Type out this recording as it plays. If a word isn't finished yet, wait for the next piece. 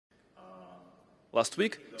Last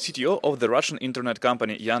week, CTO of the Russian internet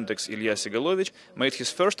company Yandex Ilya Segalovich made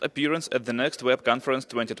his first appearance at the Next Web Conference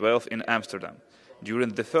 2012 in Amsterdam. During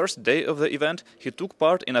the first day of the event, he took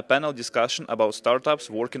part in a panel discussion about startups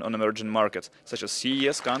working on emerging markets, such as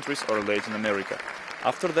CES countries or Latin America.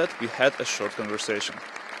 After that, we had a short conversation.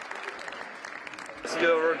 This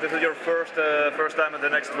is your first time at the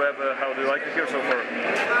Next Web. How do you like it here so far?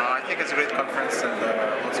 I think it's a great conference and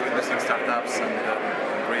lots of interesting startups and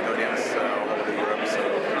great audience all over Europe. So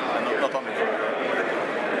not only for Europe.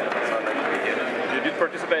 So I like to be here. You did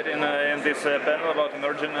participate in this panel about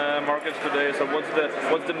emerging markets today. So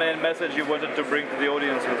what's the main message you wanted to bring to the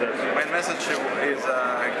audience with this? My message is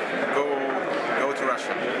go to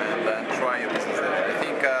Russia and try your business there. I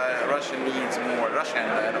think Russia needs more Russian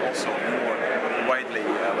and also more widely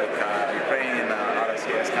like Ukraine and other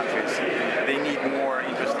CIS countries. They need more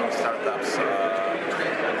interesting startups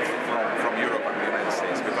from Europe and the United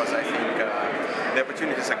States because I think the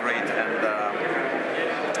opportunities are great and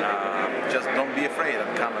just don't be afraid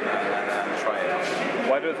and come and try it.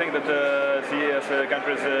 Why do you think that CIS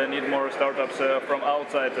countries need more startups from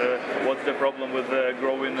outside? What's the problem with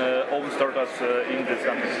growing own startups in these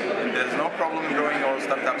countries? There's no problem growing own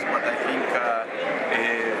startups, but I think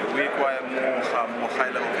we require more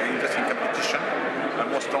high-level, interesting competition,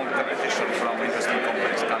 more strong competition from interesting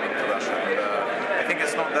companies coming to Russia. And, I think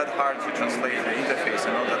it's not that hard to translate the interface,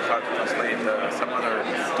 and not that hard to translate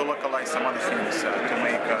to localize some other things to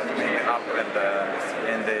make the app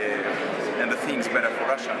and the things better for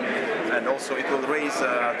Russia. And also it will raise the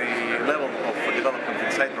level of development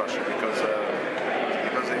inside Russia because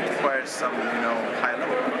it requires some high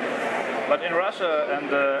level. But in Russia, and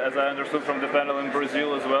as I understood from the panel in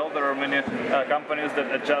Brazil as well, there are many companies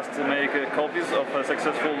that just make copies of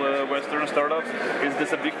successful Western startups. Is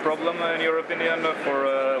this a big problem, in your opinion, for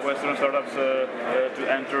Western startups to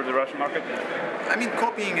enter the Russian market? I mean,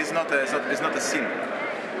 copying is not a sin.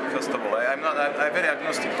 First of all, I'm very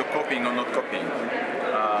agnostic to copying or not copying.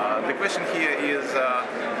 The question here is,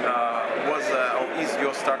 is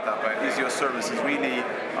your startup, is your services really,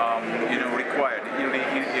 required, really,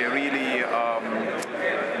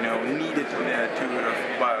 needed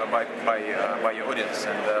by your audience,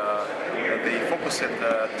 and the focused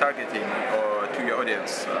targeting to your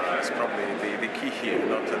audience is probably the key here.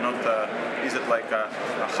 Not is it like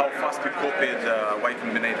how fast you copied Y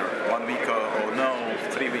Combinator, 1 week or no,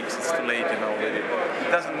 3 weeks, it's too late,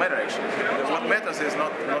 It doesn't matter actually. What matters is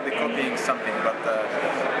not the copying something,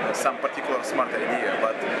 but some particular smart idea,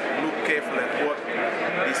 but look carefully at what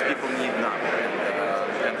these people need now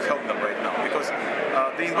and help them right now. Because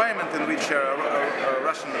the environment in which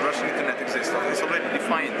Russian internet exists is already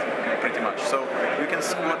defined pretty much. So you can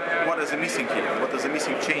see what is missing here, what is the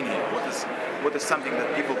missing chain here, what is something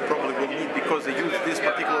that people probably will need because they use this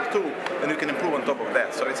particular tool, and you can improve on top of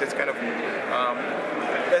that. So it's kind of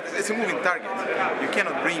it's a moving target. You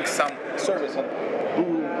cannot bring some service and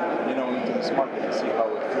boom, into this market and see how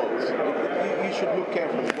it flows. You should look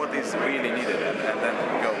carefully what is really needed and then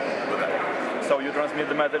go with that. So you transmit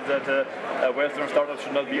the message that Western startups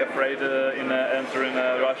should not be afraid in entering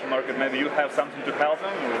the Russian market. Maybe you have something to help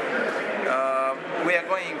them? We are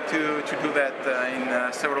going to do that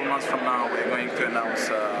in several months from now. We are going to announce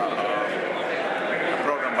a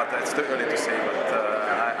program, but it's too early to say. But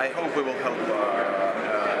I hope we will help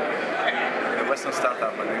Western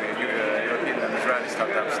startup and European and Israeli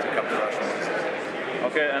startups to come to Russia.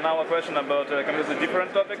 Okay, and now a question about a completely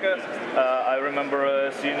different topic. I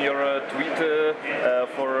remember seeing your tweet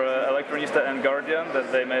for Electronista and Guardian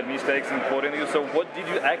that they made mistakes in quoting you. So what did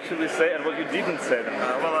you actually say and what you didn't say then?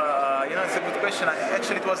 It's a good question.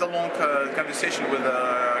 Actually, it was a long conversation with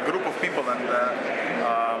a group of people, and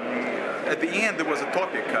at the end there was a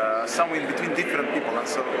topic, somewhere in between different people, and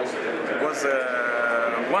so it was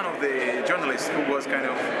one of the journalists who was kind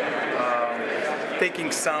of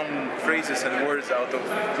taking some phrases and words out of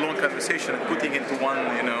long conversation and putting into one,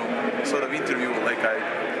 sort of interview, like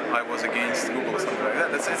I was against Google or something like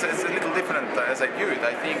that. It's a little different as I view it.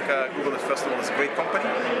 I think Google, first of all, is a great company,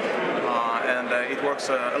 and it works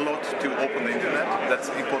a lot to open the internet. That's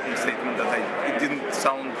an important statement that it didn't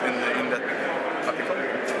sound in that article.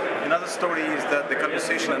 Another story is that the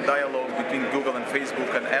conversation and dialogue between Google and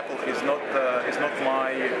Facebook and Apple is not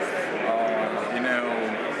my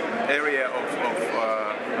area of how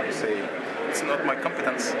to say, it's not my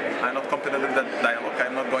competence. I'm not competent in that dialogue.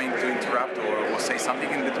 I'm not going to interrupt or say something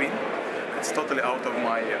in between. It's it's totally out of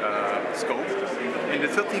my scope. And the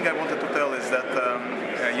third thing I wanted to tell is that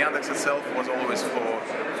Yandex itself was always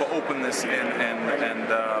for openness and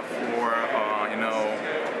for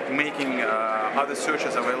making other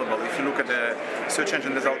searches available. If you look at the search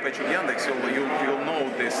engine result page of Yandex, you'll know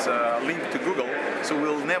this link to Google. So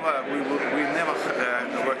we never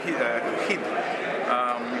hid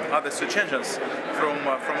other search engines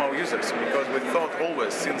from our users, because we thought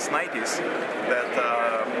always since 90s that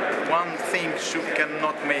one thing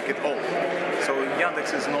cannot make it all. So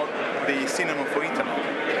Yandex is not the synonym for internet.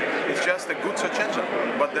 It's just a good search engine,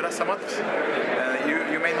 but there are some others.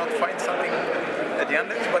 You may not find something at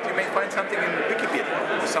Yandex, but you may find something in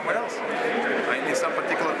Wikipedia or somewhere else. In some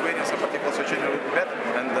particular query, some particular search engine would be better.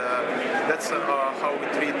 And that's how we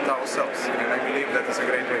treat ourselves. And I believe that is a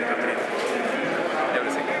great way to treat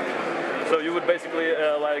everything. So you would basically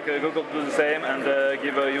like Google do the same and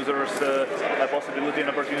give users a possibility and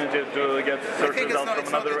opportunity to get search results from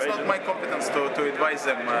another agent? It's not my competence to advise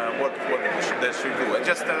them what they should do.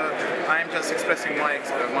 I'm just expressing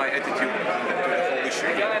my attitude to the whole issue.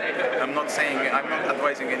 I'm not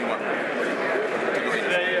advising anyone to do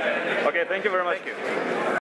anything. Okay, thank you very much. Thank you.